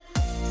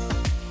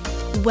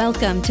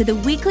Welcome to the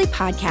weekly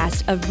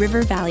podcast of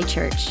River Valley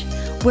Church.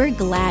 We're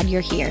glad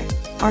you're here.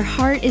 Our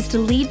heart is to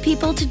lead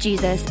people to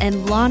Jesus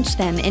and launch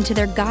them into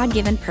their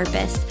God-given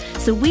purpose.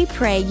 So we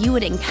pray you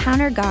would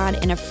encounter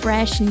God in a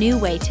fresh, new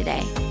way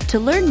today. To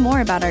learn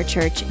more about our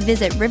church,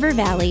 visit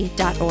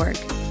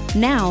rivervalley.org.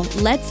 Now,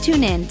 let's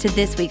tune in to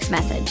this week's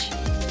message.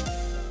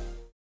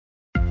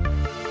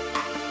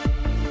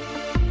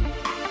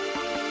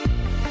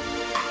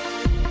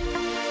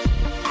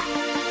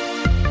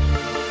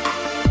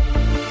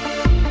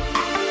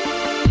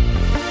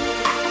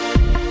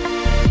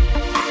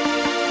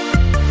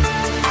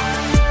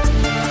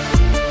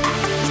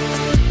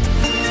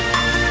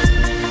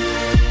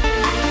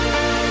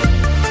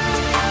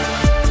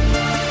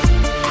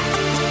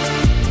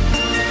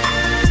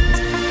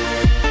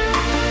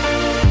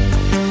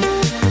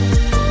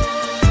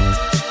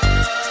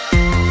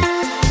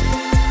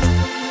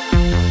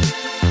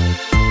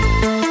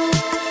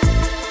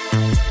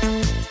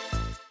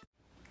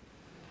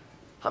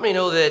 How many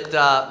know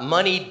that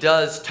money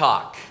does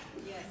talk?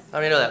 Yes. How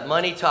many know that?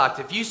 Money talks.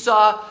 If you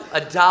saw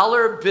a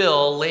dollar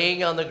bill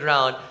laying on the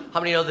ground, how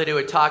many know that it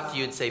would talk to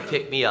you and say,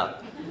 pick me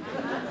up?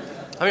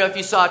 How many know if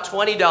you saw a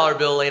 $20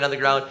 bill laying on the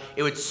ground,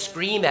 it would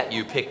scream at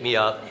you, pick me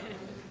up?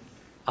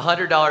 A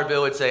 $100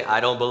 bill would say, I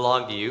don't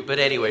belong to you. But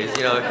anyways,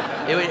 you know,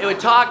 it would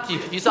talk to you.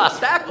 If you saw a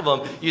stack of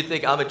them, you'd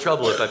think, I'm in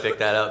trouble if I pick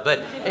that up. But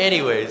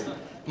anyways,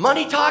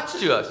 money talks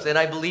to us, and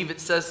I believe it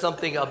says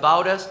something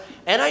about us,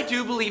 and I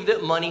do believe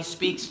that money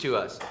speaks to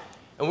us.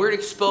 And we're going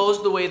to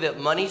expose the way that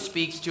money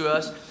speaks to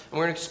us, and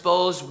we're going to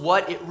expose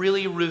what it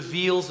really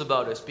reveals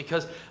about us,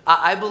 because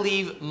I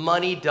believe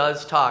money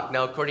does talk.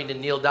 Now, according to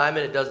Neil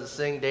Diamond, it doesn't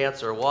sing,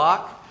 dance, or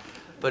walk,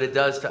 but it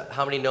does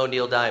how many know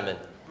Neil Diamond?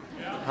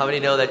 How many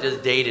know that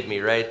just dated me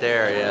right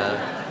there?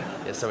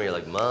 Yeah, some of you are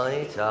like,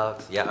 money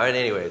talks. Yeah, all right,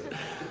 anyways.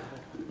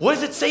 What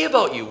does it say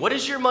about you? What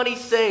does your money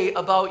say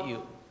about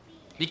you?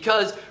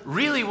 Because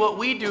really what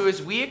we do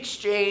is we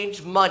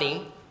exchange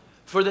money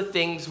for the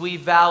things we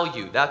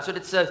value. That's what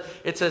it says.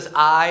 It says,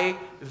 I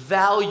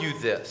value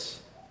this.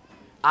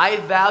 I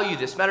value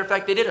this. Matter of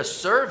fact, they did a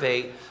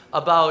survey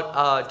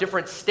about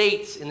different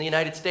states in the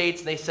United States,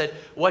 and they said,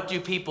 what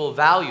do people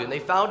value? And they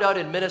found out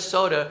in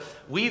Minnesota,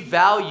 we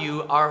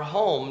value our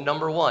home,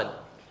 number one,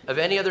 of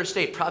any other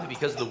state, probably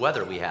because of the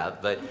weather we have,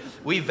 but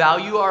we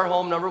value our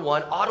home, number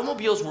one.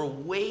 Automobiles were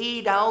way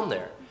down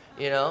there.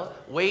 You know,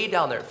 way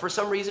down there. For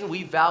some reason,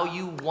 we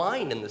value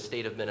wine in the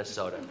state of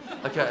Minnesota.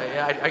 Okay,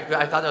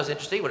 I thought that was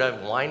interesting. Would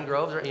have wine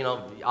groves, or, you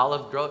know,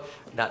 olive grove?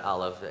 Not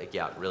olive,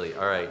 yeah, really,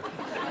 all right.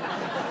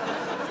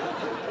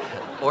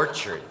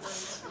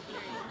 Orchards,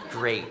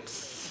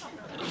 grapes.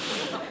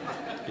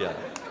 Yeah,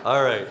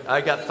 all right.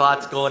 I got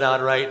thoughts going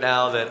on right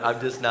now that I'm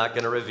just not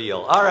going to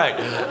reveal. All right.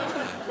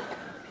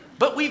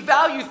 But we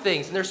value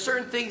things, and there's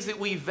certain things that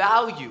we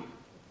value,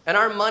 and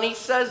our money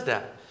says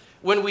that.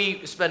 When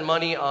we spend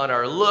money on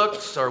our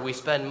looks or we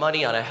spend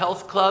money on a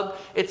health club,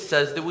 it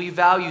says that we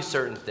value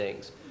certain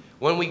things.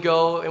 When we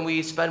go and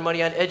we spend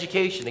money on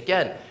education,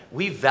 again,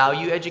 we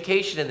value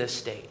education in this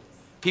state.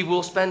 People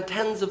will spend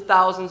tens of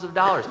thousands of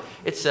dollars.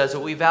 It says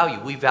what we value.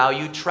 We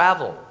value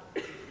travel.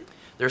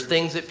 There's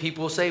things that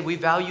people say, we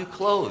value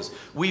clothes.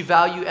 We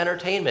value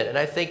entertainment. And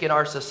I think in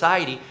our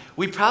society,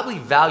 we probably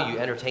value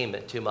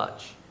entertainment too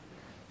much.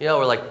 You know,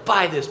 we're like,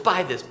 buy this,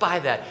 buy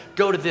that,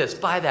 go to this,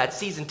 buy that,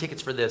 season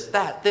tickets for this,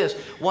 that, this,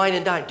 wine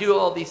and dine, do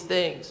all these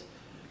things.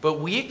 But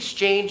we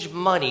exchange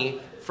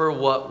money for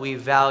what we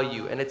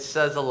value, and it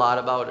says a lot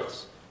about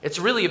us. It's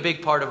really a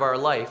big part of our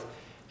life,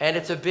 and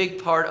it's a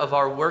big part of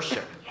our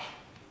worship.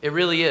 It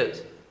really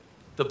is.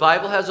 The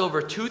Bible has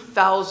over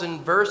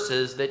 2,000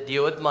 verses that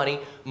deal with money,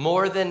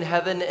 more than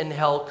heaven and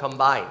hell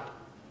combined.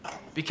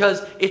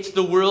 Because it's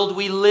the world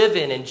we live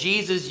in, and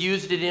Jesus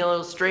used it in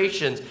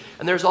illustrations,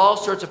 and there's all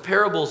sorts of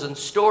parables and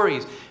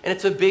stories, and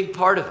it's a big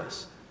part of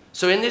us.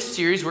 So in this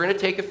series, we're going to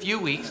take a few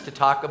weeks to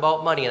talk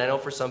about money, and I know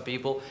for some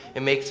people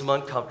it makes them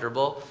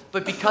uncomfortable,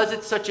 but because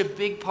it's such a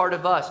big part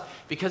of us,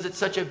 because it's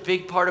such a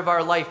big part of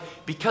our life,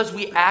 because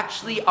we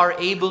actually are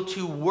able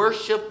to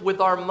worship with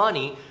our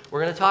money,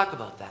 we're going to talk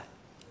about that.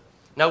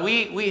 Now,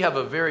 we have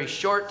a very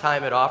short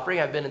time at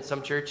offering. I've been in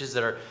some churches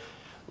that are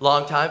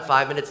long time,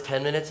 5 minutes,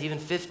 10 minutes, even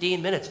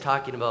 15 minutes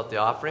talking about the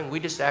offering. We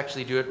just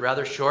actually do it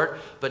rather short,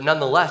 but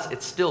nonetheless,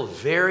 it's still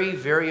very,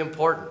 very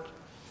important.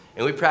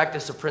 And we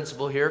practice a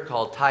principle here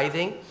called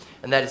tithing,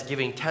 and that is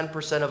giving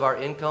 10% of our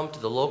income to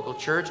the local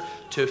church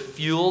to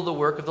fuel the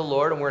work of the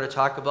Lord, and we're going to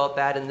talk about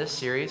that in this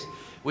series.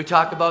 We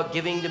talk about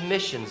giving to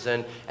missions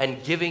and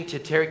giving to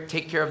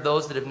take care of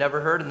those that have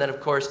never heard, and then,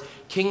 of course,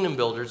 Kingdom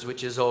Builders,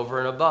 which is over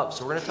and above.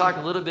 So we're going to talk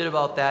a little bit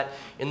about that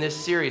in this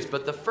series,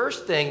 but the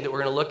first thing that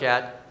we're going to look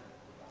at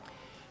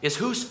is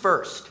who's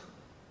first.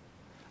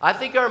 I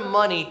think our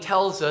money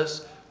tells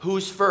us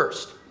who's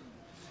first.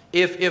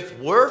 If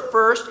we're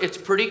first, it's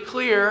pretty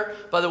clear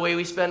by the way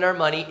we spend our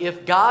money.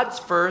 If God's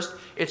first,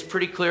 it's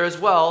pretty clear as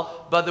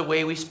well by the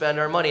way we spend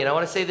our money. And I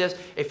want to say this,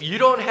 if you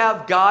don't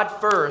have God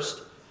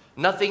first,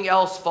 nothing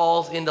else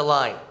falls into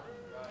line.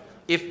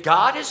 If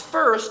God is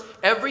first,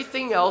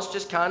 everything else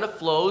just kind of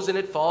flows and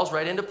it falls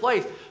right into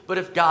place. But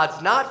if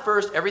God's not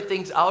first,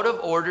 everything's out of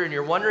order and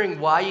you're wondering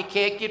why you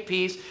can't get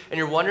peace and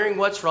you're wondering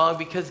what's wrong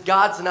because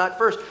God's not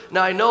first.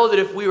 Now, I know that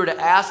if we were to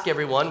ask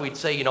everyone, we'd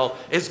say,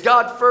 is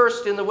God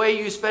first in the way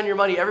you spend your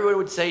money? Everyone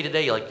would say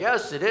today,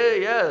 yes, it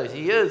is. Yes,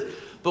 he is.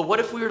 But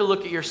what if we were to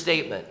look at your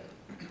statement?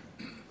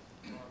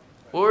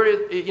 Or,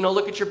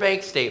 look at your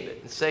bank statement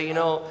and say,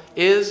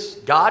 is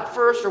God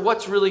first or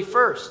what's really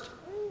first?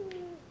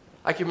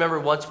 I can remember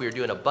once we were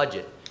doing a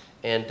budget,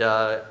 and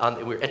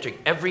we were entering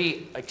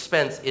every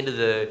expense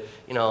into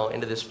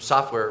into this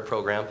software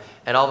program,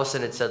 and all of a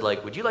sudden it said,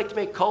 would you like to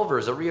make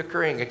Culver's a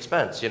reoccurring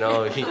expense? You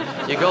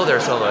go there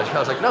so much. I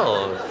was like,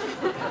 no,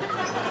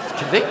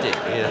 it's convicting,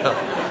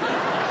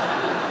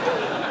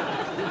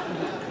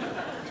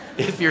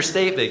 If your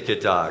statement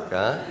could talk,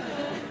 huh?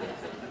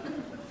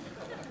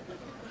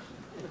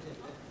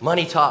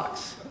 Money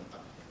talks.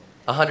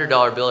 A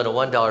 $100 bill and a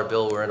 $1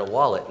 bill were in a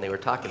wallet, and they were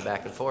talking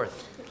back and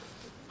forth.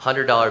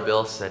 $100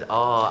 bill said,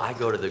 I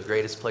go to the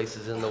greatest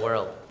places in the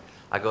world.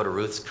 I go to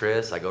Ruth's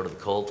Chris. I go to the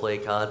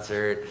Coldplay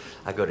concert.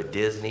 I go to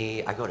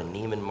Disney. I go to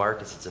Neiman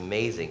Marcus. It's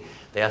amazing.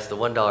 They asked the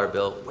 $1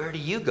 bill, where do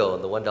you go?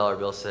 And the $1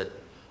 bill said,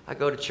 I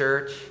go to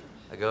church.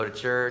 I go to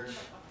church.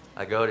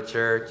 I go to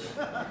church.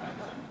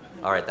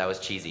 All right, that was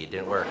cheesy. It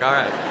didn't work. All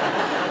right.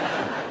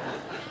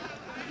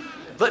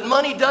 But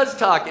money does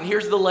talk, and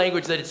here's the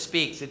language that it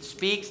speaks. It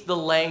speaks the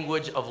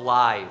language of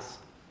lies.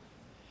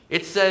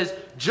 It says,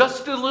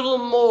 just a little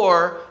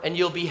more and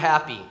you'll be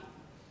happy.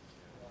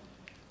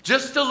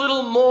 Just a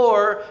little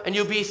more and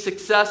you'll be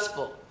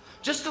successful.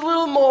 Just a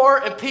little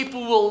more and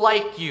people will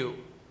like you.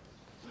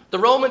 The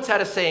Romans had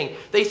a saying.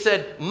 They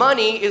said,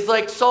 money is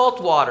like salt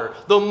water.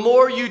 The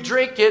more you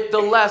drink it, the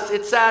less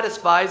it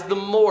satisfies, the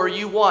more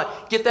you want.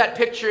 Get that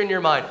picture in your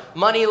mind.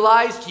 Money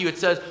lies to you. It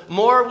says,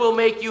 more will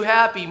make you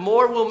happy.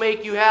 More will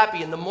make you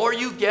happy. And the more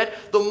you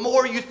get, the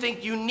more you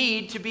think you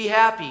need to be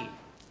happy.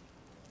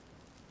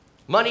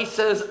 Money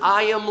says,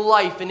 I am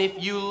life, and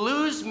if you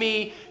lose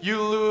me, you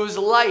lose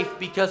life,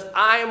 because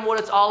I am what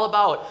it's all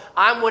about.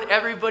 I'm what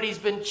everybody's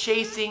been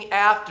chasing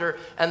after,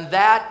 and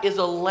that is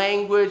a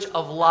language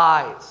of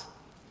lies.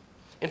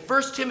 In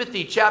 1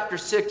 Timothy chapter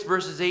 6,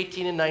 verses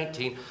 18 and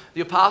 19,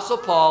 the Apostle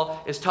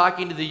Paul is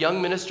talking to the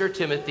young minister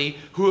Timothy,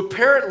 who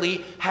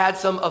apparently had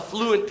some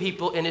affluent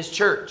people in his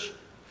church.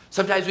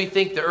 Sometimes we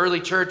think the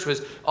early church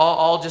was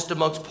all just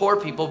amongst poor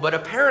people, but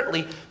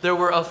apparently there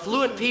were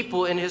affluent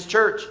people in his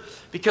church.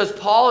 Because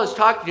Paul is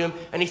talking to him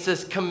and he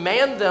says,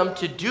 command them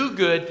to do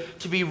good,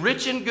 to be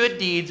rich in good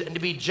deeds, and to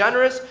be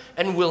generous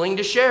and willing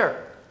to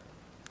share.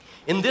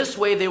 In this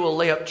way, they will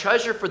lay up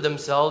treasure for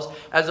themselves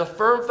as a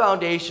firm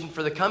foundation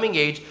for the coming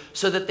age,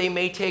 so that they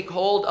may take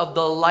hold of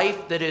the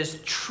life that is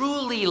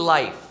truly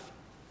life.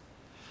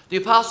 The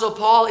Apostle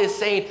Paul is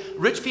saying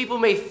rich people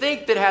may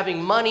think that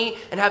having money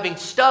and having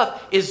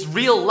stuff is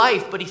real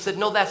life, but he said,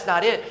 no, that's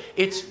not it.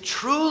 It's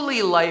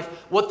truly life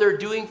what they're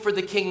doing for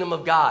the kingdom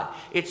of God.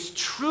 It's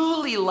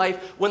truly life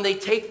when they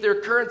take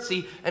their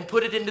currency and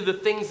put it into the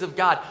things of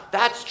God.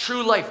 That's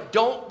true life.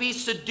 Don't be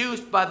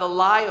seduced by the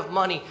lie of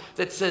money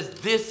that says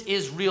this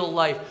is real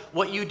life.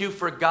 What you do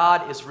for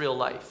God is real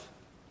life.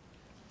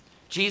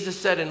 Jesus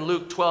said in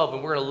Luke 12,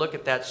 and we're going to look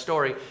at that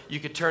story. You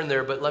could turn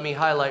there, but let me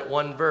highlight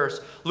one verse.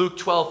 Luke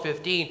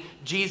 12:15,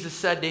 Jesus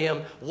said to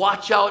him,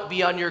 watch out,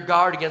 be on your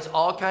guard against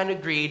all kind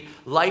of greed.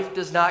 Life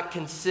does not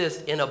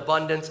consist in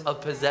abundance of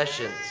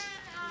possessions.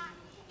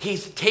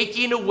 He's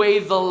taking away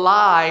the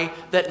lie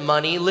that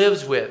money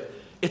lives with.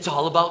 It's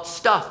all about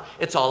stuff.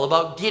 It's all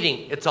about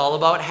getting. It's all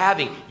about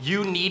having.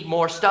 You need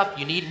more stuff.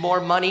 You need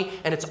more money,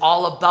 and it's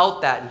all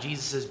about that. And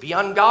Jesus says, be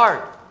on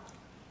guard,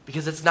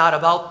 because it's not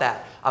about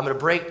that. I'm going to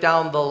break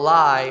down the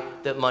lie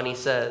that money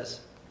says.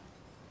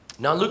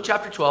 Now in Luke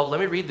chapter 12, let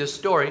me read this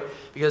story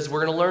because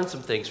we're going to learn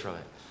some things from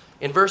it.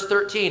 In verse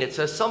 13, it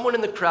says, someone in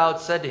the crowd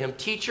said to him,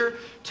 teacher,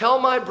 tell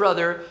my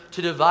brother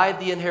to divide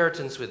the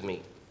inheritance with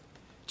me.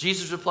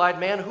 Jesus replied,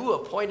 man, who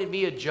appointed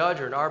me a judge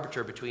or an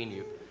arbiter between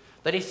you?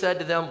 Then he said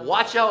to them,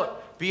 watch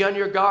out, be on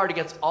your guard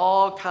against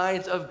all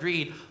kinds of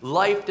greed.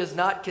 Life does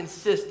not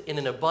consist in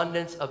an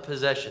abundance of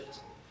possessions.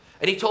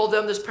 And he told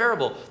them this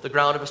parable. The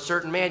ground of a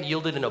certain man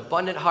yielded an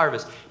abundant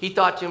harvest. He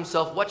thought to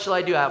himself, what shall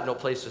I do? I have no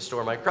place to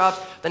store my crops.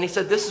 Then he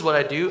said, this is what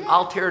I do.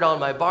 I'll tear down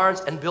my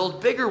barns and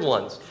build bigger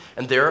ones.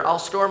 And there I'll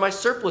store my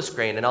surplus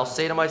grain. And I'll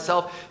say to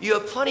myself, you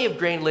have plenty of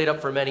grain laid up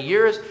for many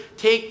years.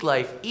 Take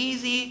life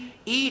easy,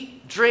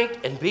 eat, drink,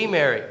 and be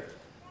merry.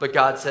 But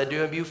God said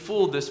to him, you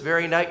fool, this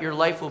very night your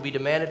life will be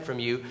demanded from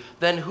you.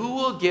 Then who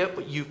will get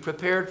what you've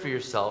prepared for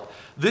yourself?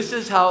 This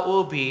is how it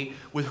will be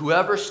with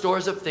whoever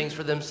stores up things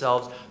for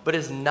themselves, but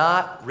is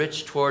not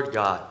rich toward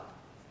God.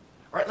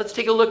 All right, let's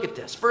take a look at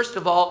this. First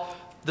of all,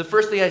 the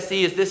first thing I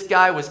see is this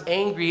guy was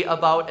angry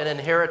about an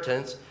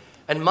inheritance,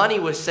 and money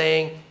was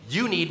saying,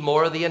 you need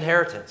more of the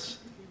inheritance.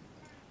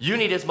 You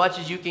need as much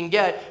as you can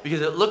get because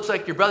it looks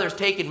like your brother's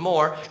taking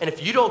more. And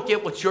if you don't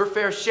get what's your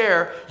fair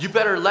share, you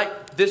better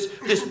let this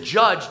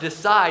judge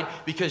decide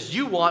because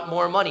you want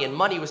more money. And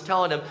money was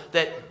telling him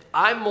that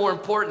I'm more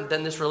important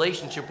than this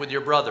relationship with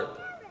your brother.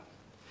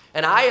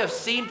 And I have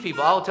seen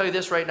people, I'll tell you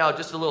this right now,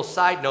 just a little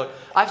side note.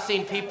 I've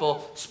seen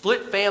people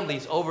split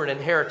families over an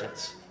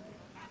inheritance.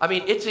 I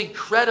mean, it's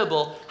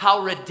incredible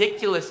how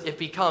ridiculous it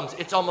becomes.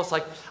 It's almost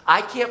like,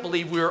 I can't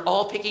believe we were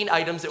all picking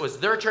items. It was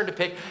their turn to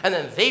pick, and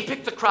then they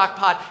picked the crock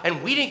pot,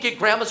 and we didn't get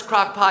Grandma's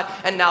crock pot,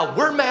 and now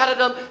we're mad at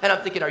them. And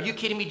I'm thinking, are you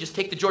kidding me? Just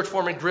take the George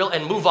Foreman grill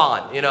and move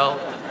on, you know?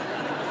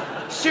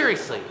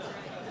 Seriously.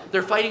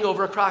 They're fighting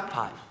over a crock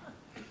pot.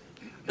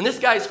 And this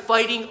guy's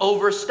fighting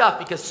over stuff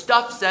because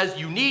stuff says,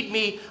 you need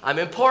me, I'm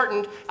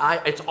important,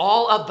 it's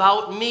all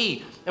about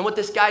me. And what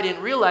this guy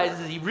didn't realize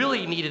is he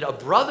really needed a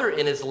brother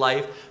in his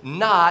life,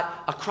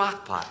 not a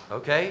crock pot,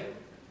 okay?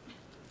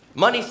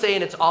 Money's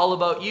saying it's all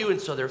about you,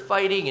 and so they're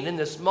fighting. And in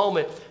this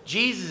moment,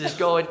 Jesus is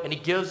going, and he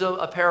gives them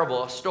a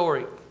parable, a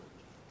story.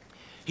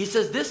 He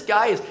says this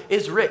guy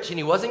is rich, and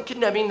he wasn't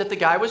condemning that the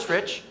guy was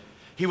rich.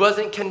 He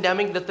wasn't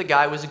condemning that the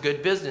guy was a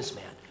good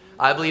businessman.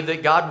 I believe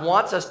that God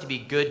wants us to be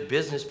good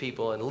business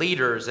people and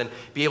leaders and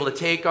be able to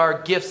take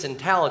our gifts and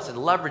talents and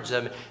leverage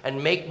them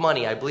and make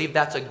money. I believe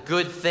that's a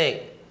good thing.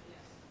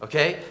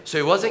 Okay? So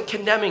he wasn't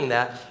condemning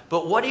that.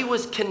 But what he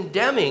was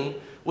condemning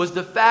was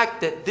the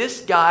fact that this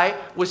guy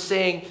was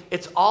saying,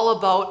 it's all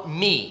about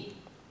me.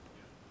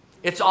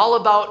 It's all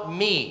about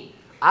me.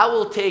 I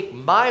will take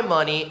my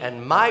money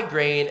and my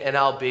grain and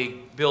I'll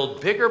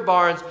build bigger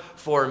barns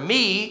for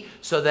me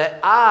so that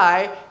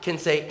I can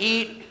say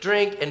eat,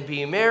 drink, and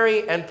be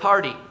merry and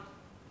party.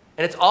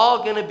 And it's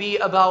all going to be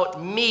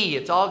about me.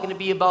 It's all going to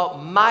be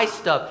about my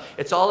stuff.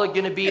 It's all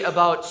going to be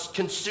about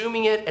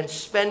consuming it and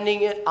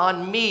spending it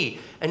on me.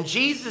 And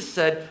Jesus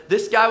said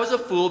this guy was a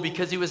fool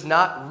because he was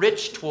not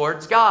rich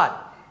towards God.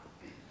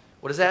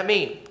 What does that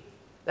mean?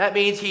 That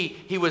means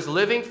he was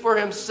living for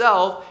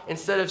himself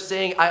instead of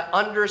saying, I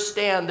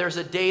understand there's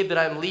a day that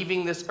I'm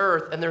leaving this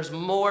earth and there's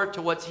more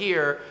to what's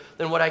here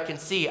than what I can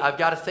see. I've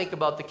got to think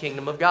about the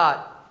kingdom of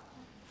God.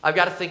 I've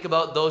got to think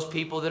about those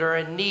people that are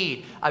in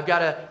need. I've got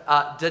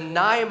to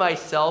deny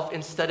myself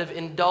instead of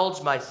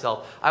indulge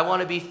myself. I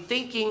want to be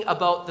thinking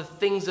about the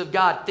things of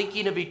God,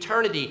 thinking of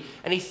eternity.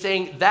 And he's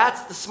saying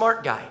that's the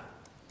smart guy.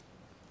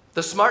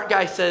 The smart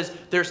guy says,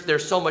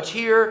 there's so much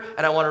here,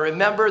 and I want to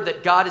remember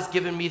that God has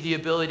given me the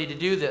ability to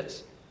do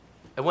this.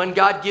 And when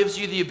God gives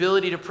you the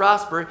ability to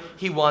prosper,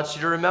 he wants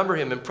you to remember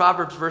him. In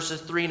Proverbs verses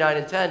 3, 9,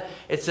 and 10,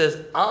 it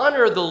says,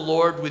 honor the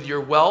Lord with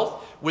your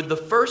wealth, with the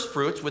first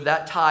fruits, with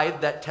that tithe,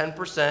 that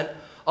 10%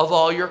 of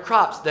all your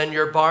crops. Then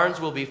your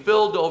barns will be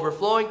filled to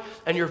overflowing,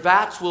 and your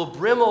vats will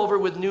brim over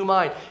with new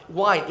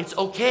wine. It's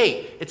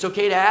okay. It's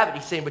okay to have it.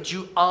 He's saying, but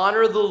you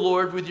honor the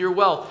Lord with your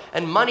wealth.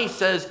 And money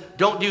says,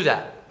 don't do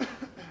that.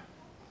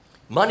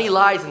 Money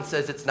lies and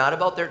says it's not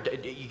about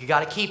you got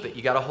to keep it.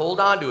 You got to hold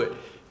on to it.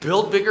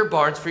 Build bigger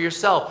barns for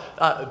yourself.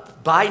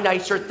 Buy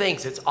nicer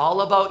things. It's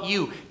all about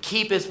you.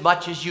 Keep as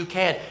much as you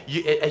can.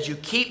 As you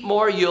keep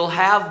more, you'll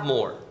have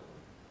more.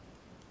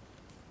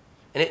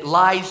 And it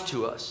lies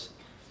to us.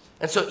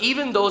 And so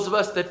even those of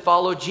us that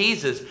follow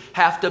Jesus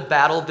have to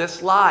battle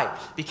this lie.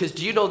 Because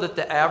do you know that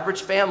the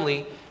average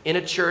family in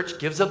a church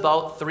gives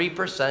about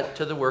 3%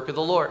 to the work of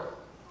the Lord?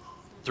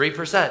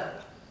 3%.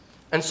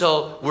 And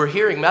so we're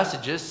hearing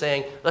messages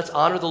saying, let's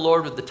honor the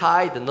Lord with the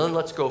tithe, and then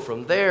let's go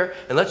from there,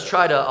 and let's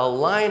try to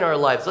align our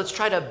lives. Let's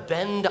try to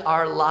bend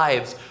our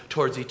lives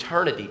towards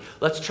eternity.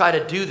 Let's try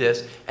to do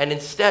this. And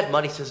instead,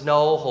 money says,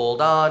 no,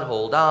 hold on.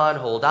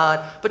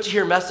 But you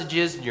hear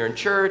messages, and you're in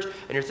church,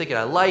 and you're thinking,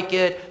 I like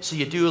it, so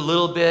you do a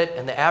little bit,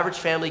 and the average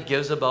family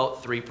gives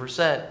about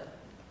 3%.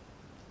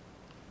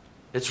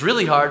 It's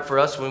really hard for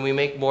us when we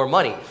make more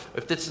money.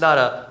 If it's not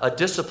a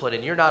discipline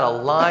and you're not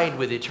aligned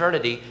with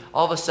eternity,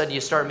 all of a sudden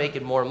you start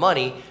making more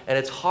money and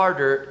it's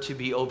harder to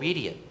be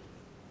obedient.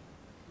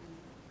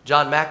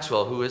 John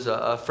Maxwell, who is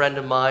a friend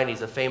of mine,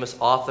 he's a famous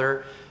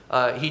author,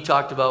 he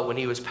talked about when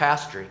he was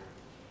pastoring.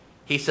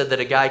 He said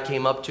that a guy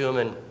came up to him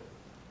and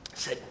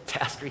said,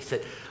 Pastor, he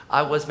said,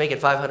 I was making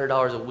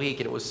 $500 a week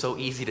and it was so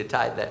easy to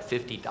tithe that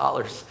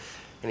 $50.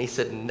 And he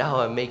said, now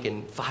I'm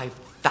making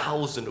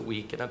 $5,000 a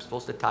week, and I'm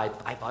supposed to tithe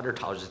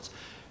 $500.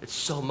 It's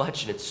so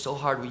much, and it's so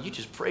hard. Will you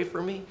just pray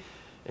for me?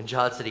 And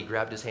John said he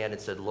grabbed his hand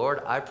and said, Lord,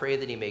 I pray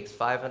that he makes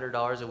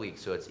 $500 a week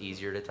so it's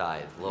easier to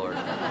tithe, Lord. The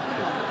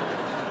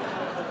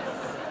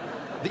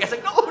guy's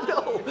like,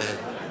 no,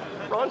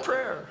 wrong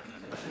prayer.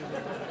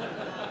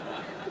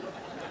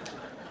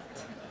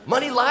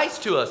 Money lies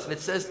to us, and it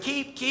says,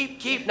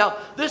 keep. Now,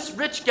 this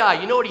rich guy,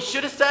 you know what he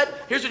should have said?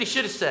 Here's what he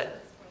should have said.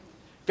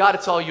 God,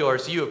 it's all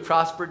yours. You have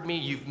prospered me.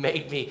 You've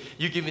made me.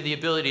 You give me the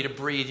ability to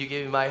breathe. You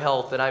give me my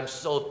health, and I'm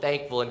so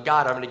thankful. And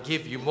God, I'm going to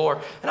give you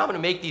more. And I'm going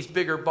to make these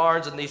bigger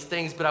barns and these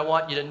things, but I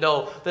want you to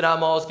know that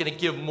I'm always going to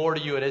give more to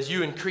you. And as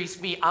you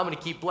increase me, I'm going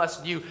to keep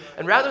blessing you.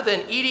 And rather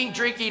than eating,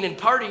 drinking, and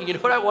partying, you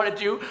know what I want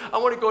to do? I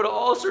want to go to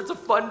all sorts of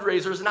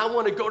fundraisers, and I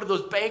want to go to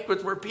those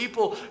banquets where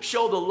people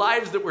show the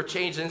lives that were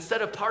changed. And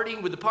instead of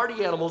partying with the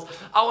party animals,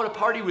 I want to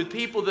party with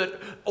people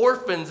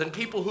orphans and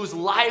people whose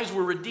lives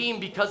were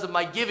redeemed because of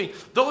my giving.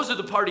 Those are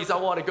the parties I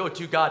want to go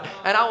to, God,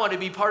 and I want to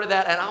be part of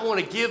that, and I want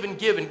to give and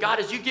give. And God,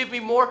 as you give me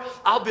more,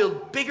 I'll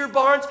build bigger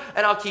barns,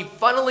 and I'll keep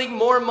funneling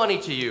more money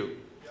to you.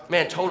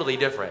 Man, totally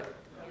different.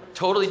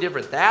 Totally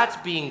different. That's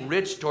being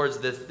rich towards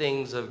the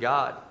things of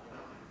God.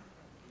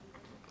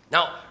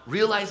 Now,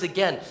 realize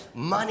again,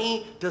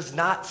 money does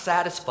not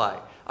satisfy.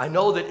 I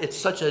know that it's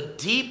such a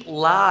deep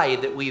lie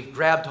that we've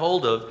grabbed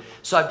hold of,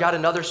 so I've got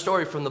another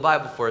story from the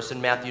Bible for us in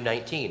Matthew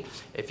 19.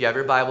 If you have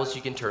your Bibles,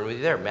 you can turn with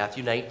me there.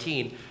 Matthew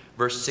 19,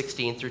 verse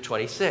 16 through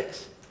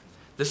 26.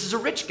 This is a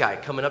rich guy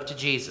coming up to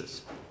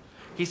Jesus.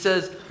 He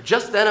says,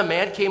 just then a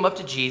man came up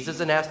to Jesus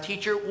and asked,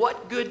 "Teacher,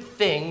 what good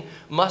thing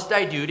must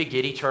I do to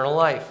get eternal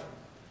life?"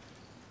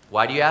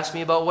 "Why do you ask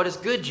me about what is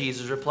good?"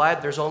 Jesus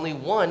replied. "There's only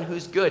one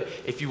who's good.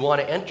 If you want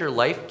to enter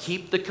life,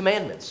 keep the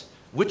commandments."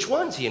 "Which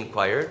ones?" he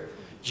inquired.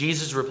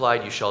 Jesus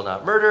replied, "You shall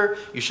not murder,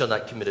 you shall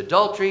not commit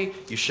adultery,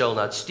 you shall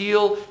not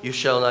steal, you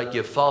shall not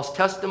give false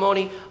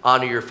testimony,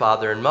 honor your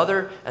father and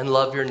mother, and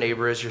love your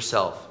neighbor as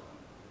yourself."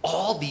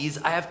 "All these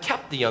I have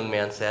kept," the young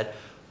man said.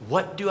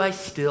 "What do I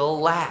still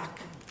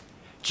lack?"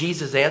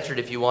 Jesus answered,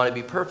 "If you want to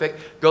be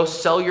perfect, go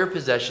sell your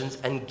possessions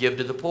and give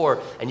to the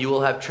poor, and you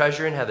will have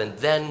treasure in heaven.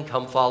 Then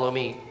come follow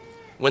me."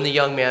 When the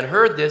young man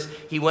heard this,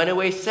 he went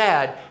away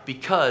sad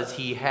because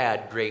he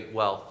had great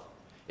wealth.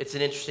 It's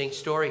an interesting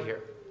story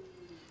here.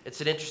 It's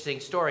an interesting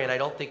story, and I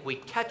don't think we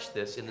catch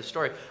this in the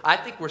story. I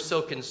think we're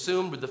so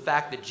consumed with the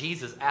fact that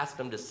Jesus asked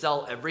him to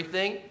sell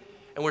everything,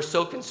 and we're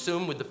so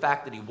consumed with the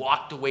fact that he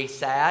walked away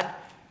sad,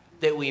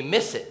 that we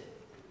miss it.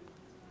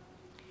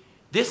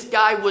 This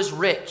guy was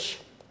rich.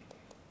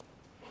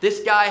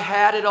 This guy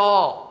had it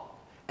all,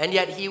 and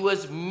yet he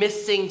was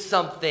missing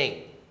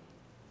something.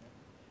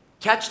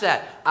 Catch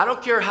that. I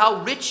don't care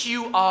how rich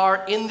you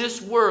are in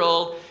this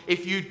world,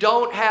 if you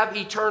don't have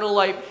eternal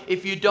life,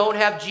 if you don't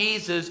have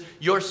Jesus,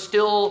 you're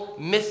still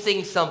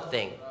missing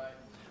something.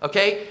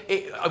 Okay?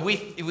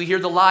 We hear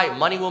the lie,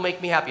 money will make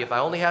me happy. If I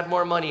only had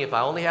more money, if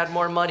I only had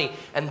more money.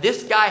 And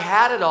this guy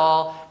had it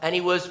all, and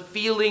he was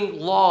feeling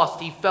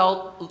lost. He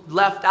felt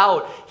left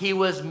out. He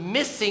was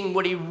missing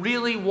what he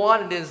really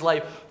wanted in his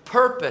life,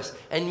 purpose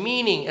and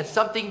meaning and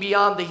something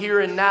beyond the here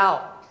and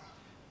now.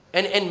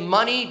 And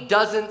money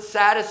doesn't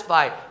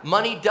satisfy.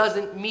 Money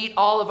doesn't meet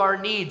all of our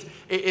needs.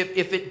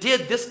 If it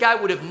did, this guy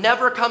would have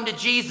never come to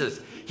Jesus.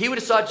 He would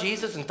have saw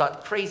Jesus and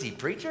thought, crazy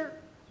preacher?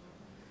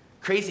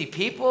 Crazy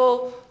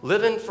people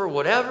living for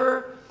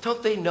whatever?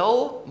 Don't they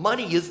know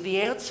money is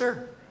the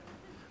answer?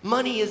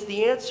 Money is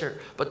the answer.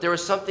 But there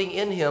was something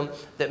in him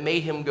that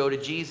made him go to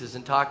Jesus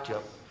and talk to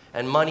him.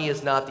 And money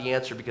is not the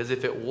answer, because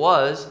if it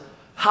was,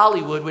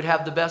 Hollywood would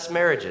have the best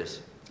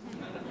marriages.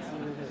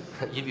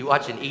 You'd be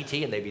watching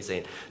E.T. and they'd be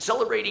saying,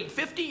 celebrating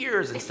 50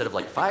 years instead of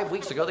like 5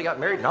 weeks ago they got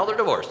married and now they're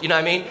divorced. You know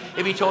what I mean?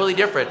 It'd be totally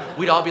different.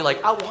 We'd all be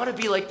like, I want to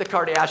be like the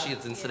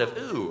Kardashians instead of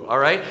ooh, all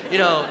right? You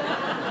know,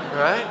 all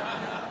right?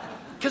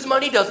 Because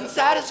money doesn't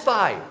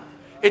satisfy.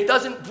 It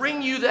doesn't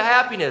bring you the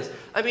happiness.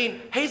 I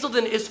mean,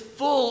 Hazelden is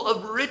full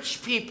of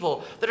rich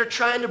people that are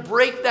trying to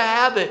break the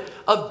habit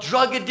of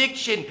drug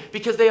addiction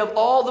because they have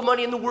all the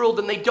money in the world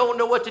and they don't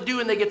know what to do,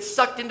 and they get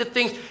sucked into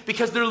things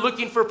because they're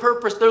looking for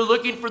purpose. They're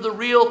looking for the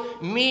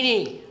real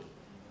meaning.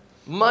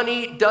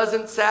 Money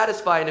doesn't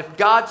satisfy, and if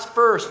God's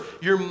first,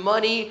 your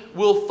money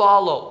will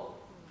follow.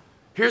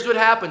 Here's what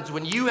happens.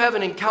 When you have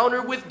an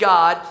encounter with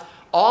God,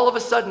 all of a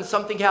sudden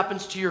something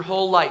happens to your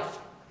whole life.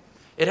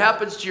 It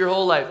happens to your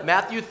whole life.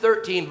 Matthew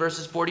 13,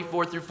 verses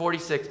 44 through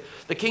 46.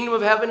 The kingdom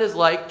of heaven is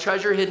like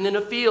treasure hidden in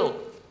a field.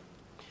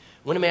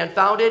 When a man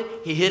found it,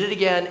 he hid it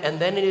again, and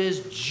then in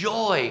his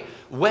joy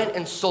went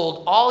and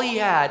sold all he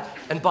had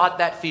and bought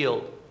that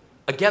field.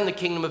 Again, the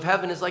kingdom of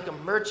heaven is like a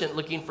merchant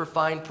looking for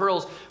fine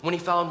pearls. When he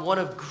found one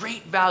of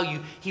great value,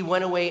 he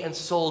went away and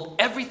sold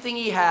everything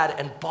he had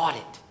and bought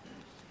it.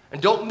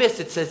 And don't miss,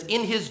 it says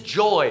in his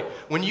joy.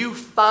 When you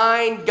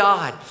find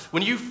God,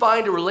 when you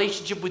find a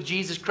relationship with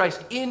Jesus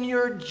Christ, in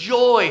your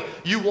joy,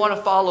 you want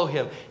to follow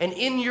him. And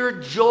in your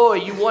joy,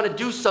 you want to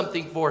do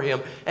something for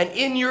him. And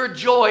in your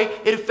joy,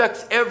 it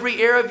affects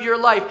every area of your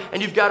life.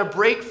 And you've got to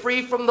break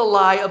free from the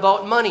lie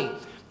about money.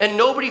 And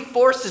nobody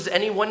forces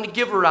anyone to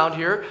give around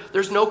here.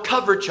 There's no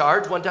cover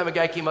charge. One time a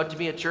guy came up to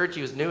me at church.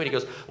 He was new, and he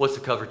goes, "What's the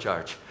cover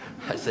charge?"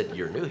 I said,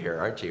 "You're new here,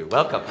 aren't you?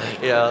 Welcome."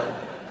 Yeah.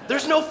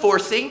 There's no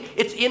forcing.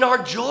 It's in our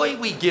joy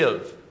we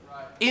give.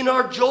 In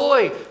our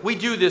joy we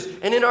do this.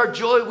 And in our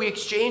joy we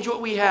exchange what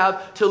we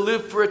have to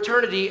live for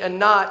eternity and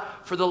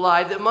not for the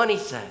lie that money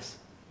says.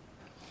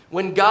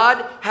 When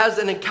God has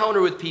an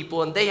encounter with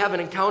people and they have an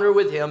encounter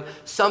with him,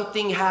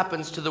 something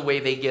happens to the way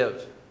they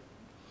give.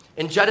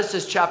 In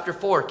Genesis chapter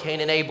 4, Cain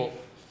and Abel.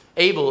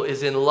 Abel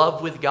is in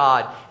love with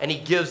God, and he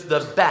gives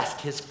the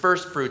best, his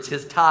first fruits,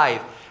 his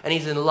tithe. And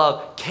he's in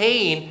love.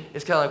 Cain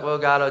is kind of like, well,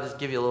 God, I'll just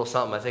give you a little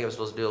something. I think I'm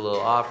supposed to do a little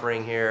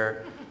offering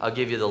here. I'll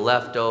give you the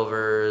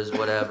leftovers,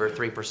 whatever,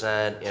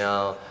 3%, you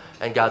know.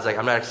 And God's like,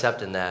 I'm not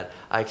accepting that.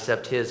 I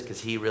accept his because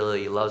he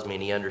really loves me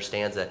and he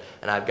understands that.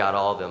 And I've got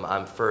all of them.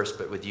 I'm first,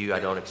 but with you, I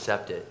don't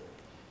accept it.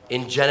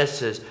 In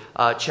Genesis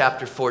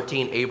chapter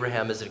 14,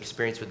 Abraham has an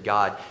experience with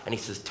God, and he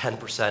says,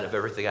 10% of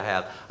everything I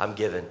have, I'm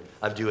giving.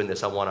 I'm doing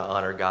this. I want to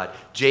honor God.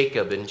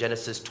 Jacob in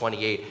Genesis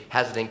 28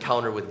 has an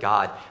encounter with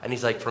God, and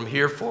he's like, from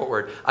here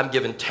forward, I'm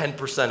giving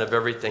 10% of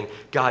everything.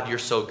 God, you're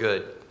so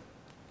good.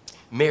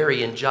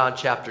 Mary in John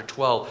chapter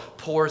 12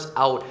 pours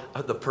out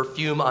the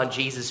perfume on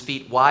Jesus'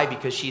 feet. Why?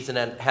 Because she's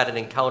had an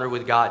encounter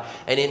with God.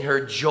 And in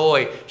her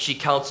joy, she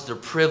counts it a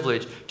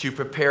privilege to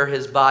prepare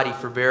his body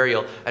for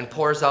burial and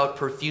pours out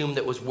perfume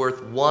that was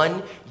worth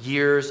 1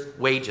 year's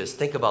wages.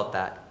 Think about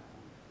that.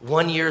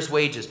 1 year's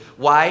wages.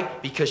 Why?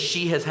 Because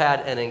she has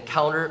had an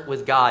encounter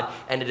with God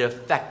and it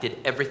affected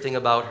everything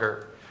about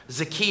her.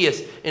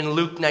 Zacchaeus in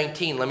Luke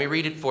 19, let me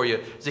read it for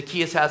you.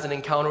 Zacchaeus has an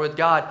encounter with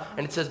God,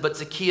 and it says, but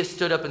Zacchaeus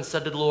stood up and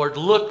said to the Lord,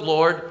 look,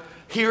 Lord,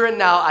 here and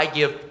now I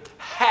give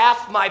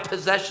half my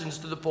possessions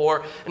to the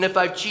poor, and if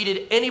I've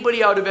cheated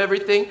anybody out of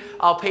everything,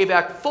 I'll pay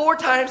back 4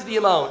 times the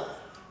amount.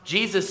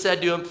 Jesus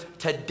said to him,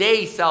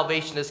 today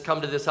salvation has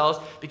come to this house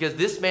because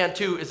this man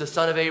too is a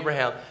son of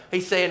Abraham.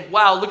 He's saying,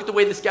 wow, look at the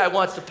way this guy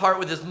wants to part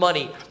with his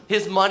money.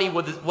 His money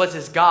was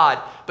his God,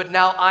 but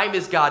now I'm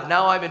his God.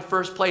 Now I'm in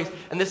first place,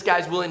 and this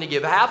guy's willing to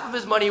give half of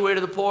his money away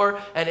to the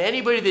poor, and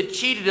anybody that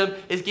cheated him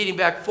is getting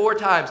back 4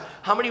 times.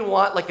 How many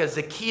want like a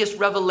Zacchaeus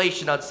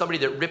revelation on somebody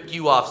that ripped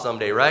you off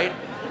someday, right?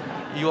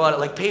 You want to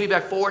like pay me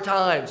back 4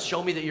 times.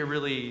 Show me that you're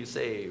really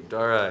saved.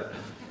 All right.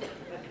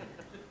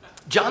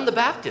 John the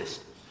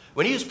Baptist,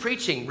 when he was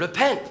preaching,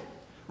 repent,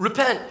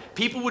 repent,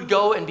 people would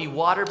go and be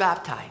water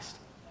baptized.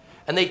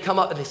 And they'd come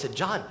up and they said,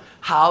 John,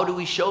 how do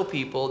we show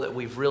people that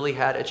we've really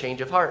had a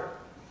change of heart?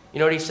 You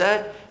know what he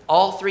said?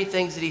 All 3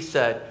 things that he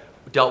said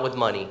dealt with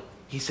money.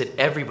 He said,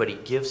 everybody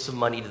give some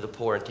money to the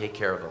poor and take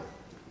care of them.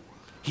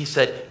 He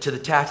said to the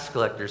tax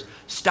collectors,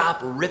 stop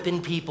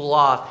ripping people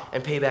off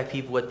and pay back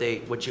people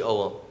what you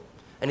owe them.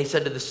 And he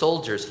said to the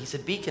soldiers, he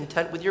said, be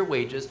content with your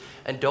wages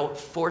and don't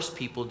force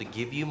people to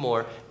give you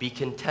more. Be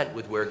content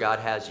with where God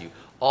has you.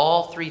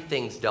 All 3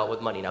 things dealt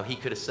with money. Now, he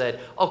could have said,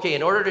 okay,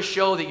 in order to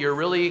show that you're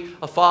really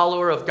a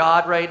follower of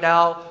God right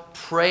now,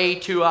 pray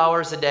 2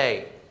 hours a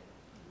day.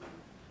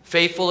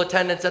 Faithful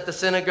attendance at the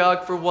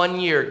synagogue for 1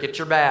 year. Get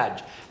your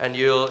badge. And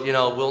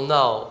we'll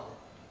know.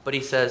 But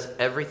he says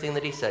everything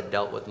that he said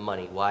dealt with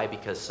money. Why?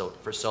 Because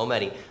for so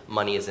many,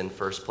 money is in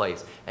first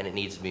place. And it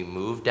needs to be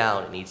moved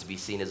down. It needs to be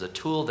seen as a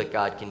tool that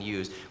God can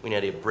use. We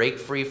need to break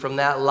free from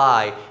that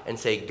lie and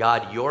say,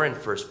 God, you're in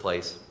first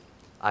place.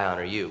 I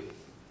honor you.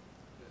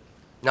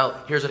 Now,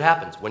 here's what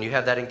happens. When you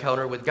have that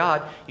encounter with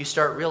God, you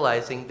start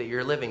realizing that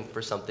you're living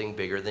for something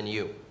bigger than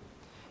you.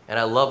 And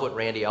I love what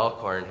Randy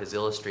Alcorn has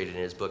illustrated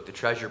in his book, The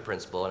Treasure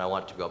Principle, and I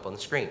want it to go up on the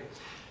screen.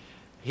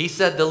 He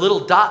said the little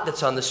dot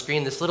that's on the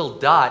screen, this little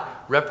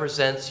dot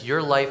represents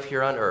your life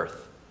here on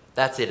earth.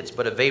 That's it. It's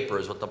but a vapor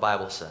is what the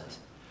Bible says.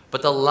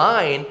 But the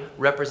line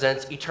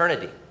represents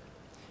eternity.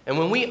 And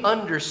when we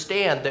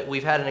understand that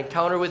we've had an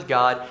encounter with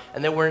God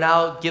and that we're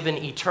now given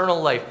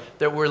eternal life,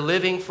 that we're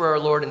living for our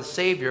Lord and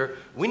Savior,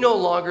 we no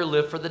longer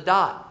live for the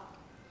dot.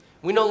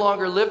 We no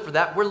longer live for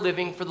that. We're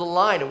living for the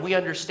line. And we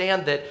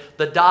understand that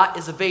the dot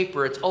is a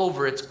vapor. It's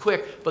over. It's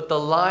quick. But the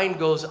line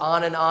goes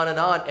on and on and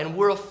on. And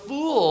we're a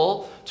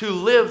fool to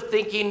live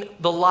thinking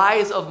the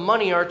lies of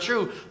money are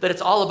true, that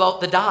it's all about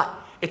the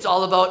dot. It's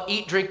all about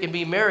eat, drink, and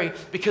be merry,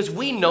 because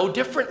we know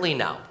differently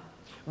now.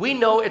 We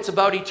know it's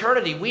about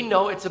eternity. We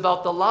know it's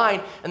about the line,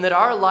 and that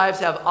our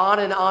lives have on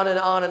and on and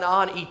on and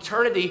on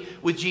eternity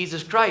with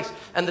Jesus Christ.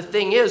 And the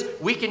thing is,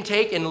 we can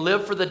take and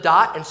live for the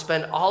dot and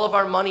spend all of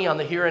our money on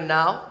the here and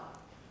now.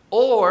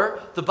 Or,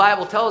 the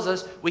Bible tells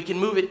us, we can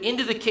move it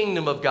into the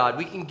kingdom of God.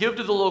 We can give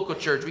to the local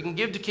church. We can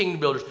give to kingdom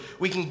builders.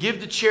 We can give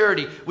to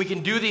charity. We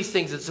can do these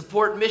things and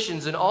support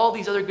missions and all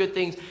these other good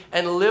things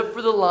and live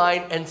for the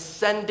line and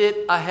send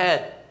it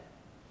ahead.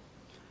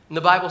 And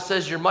the Bible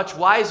says you're much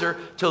wiser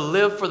to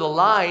live for the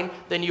line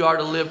than you are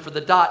to live for the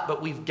dot.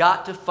 But we've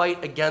got to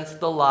fight against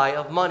the lie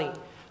of money.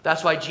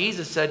 That's why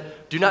Jesus said,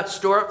 do not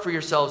store up for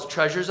yourselves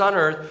treasures on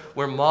earth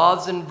where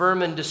moths and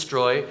vermin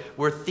destroy,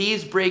 where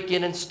thieves break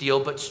in and steal,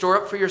 but store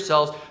up for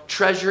yourselves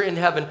treasure in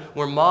heaven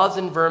where moths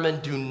and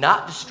vermin do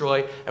not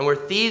destroy and where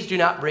thieves do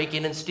not break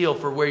in and steal.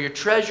 For where your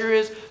treasure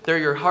is, there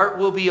your heart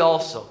will be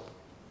also.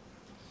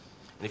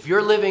 And if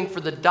you're living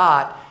for the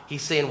dot,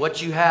 he's saying what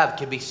you have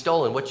can be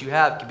stolen, what you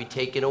have can be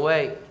taken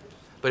away.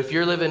 But if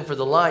you're living for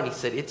the line, he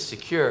said it's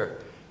secure.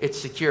 It's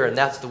secure, and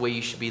that's the way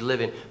you should be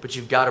living. But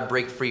you've got to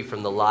break free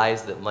from the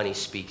lies that money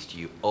speaks to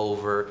you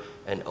over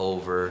and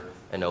over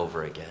and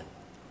over again.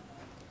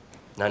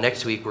 Now,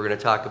 next week, we're going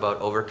to talk about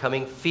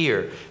overcoming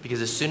fear,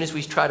 because as soon as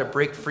we try to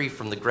break free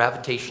from the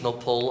gravitational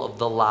pull of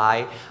the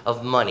lie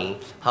of money,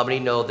 how many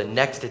know the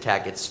next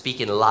attack, it's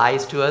speaking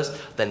lies to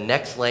us, the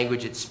next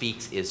language it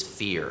speaks is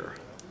fear.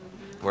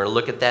 We're going to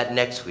look at that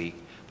next week,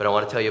 but I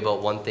want to tell you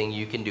about one thing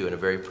you can do, and a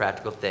very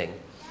practical thing.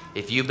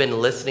 If you've been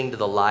listening to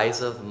the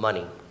lies of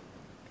money,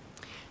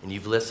 and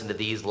you've listened to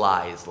these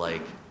lies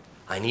like,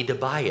 I need to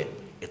buy it.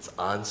 It's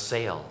on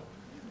sale.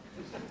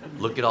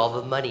 Look at all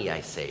the money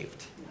I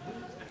saved.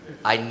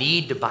 I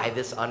need to buy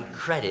this on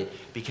credit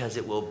because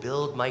it will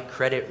build my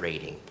credit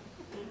rating.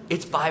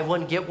 It's buy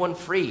one, get one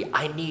free.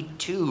 I need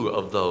 2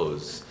 of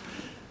those.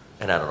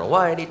 And I don't know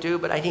why I need 2,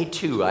 but I need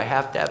 2. I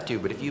have to have 2.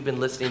 But if you've been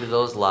listening to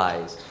those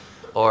lies,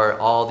 or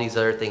all these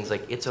other things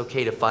like it's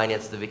okay to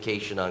finance the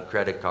vacation on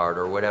credit card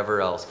or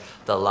whatever else,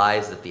 the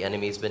lies that the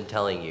enemy's been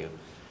telling you,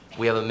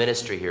 We have a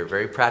ministry here,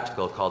 very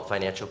practical, called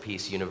Financial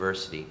Peace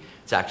University.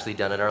 It's actually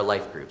done in our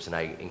life groups, and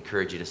I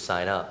encourage you to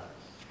sign up.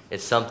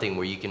 It's something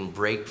where you can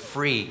break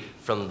free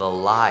from the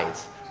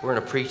lies. We're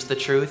going to preach the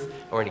truth,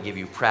 and we're going to give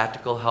you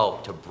practical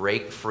help to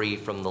break free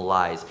from the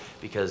lies,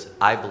 because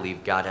I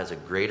believe God has a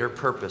greater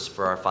purpose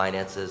for our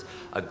finances,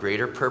 a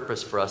greater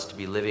purpose for us to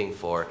be living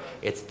for.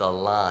 It's the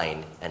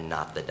line and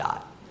not the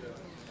dot.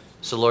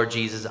 So Lord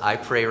Jesus, I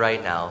pray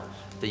right now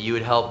that you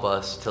would help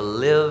us to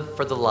live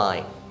for the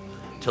line,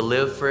 to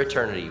live for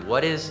eternity.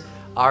 What is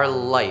our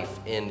life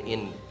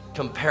in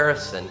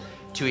comparison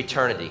to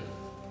eternity?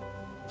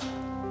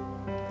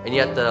 And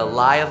yet the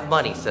lie of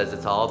money says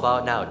it's all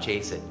about now.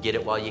 Chase it. Get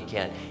it while you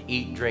can.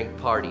 Eat, drink,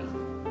 party.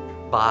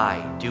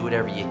 Buy. Do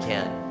whatever you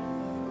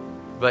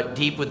can. But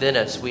deep within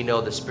us, we know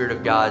the Spirit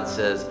of God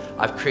says,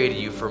 I've created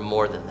you for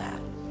more than that.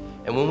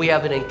 And when we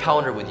have an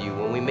encounter with you,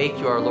 when we make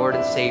you our Lord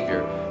and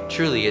Savior,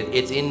 truly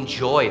it's in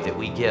joy that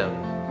we give.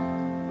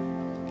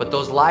 But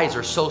those lies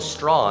are so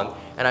strong,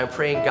 and I'm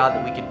praying, God,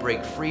 that we could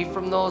break free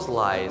from those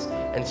lies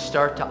and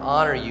start to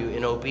honor you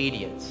in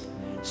obedience.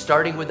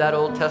 Starting with that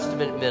Old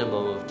Testament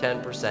minimum of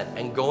 10%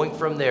 and going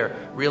from there,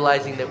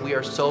 realizing that we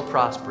are so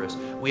prosperous,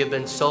 we have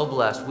been so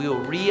blessed, we will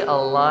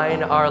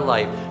realign our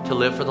life to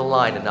live for the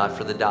line and not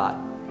for the dot.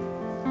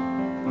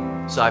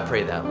 So I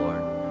pray that,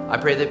 Lord. I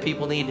pray that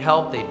people need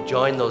help, they'd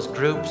join those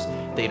groups,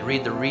 they'd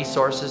read the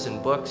resources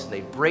and books, and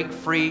they'd break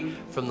free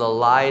from the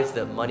lies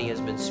that money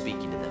has been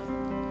speaking to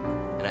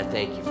them. And I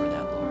thank you for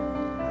that, Lord.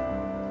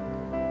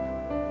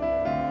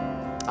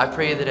 I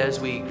pray that as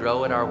we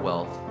grow in our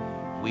wealth,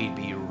 we'd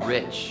be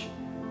rich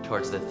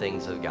towards the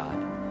things of God.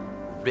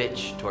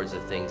 Rich towards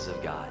the things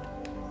of God.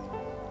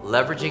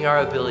 Leveraging our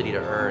ability to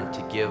earn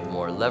to give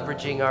more.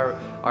 Leveraging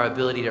our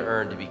ability to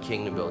earn to be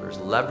kingdom builders.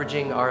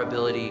 Leveraging our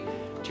ability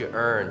to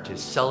earn to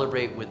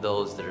celebrate with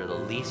those that are the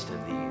least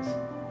of these.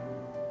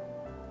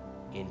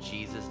 In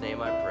Jesus'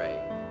 name I pray.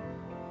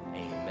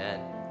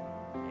 Amen.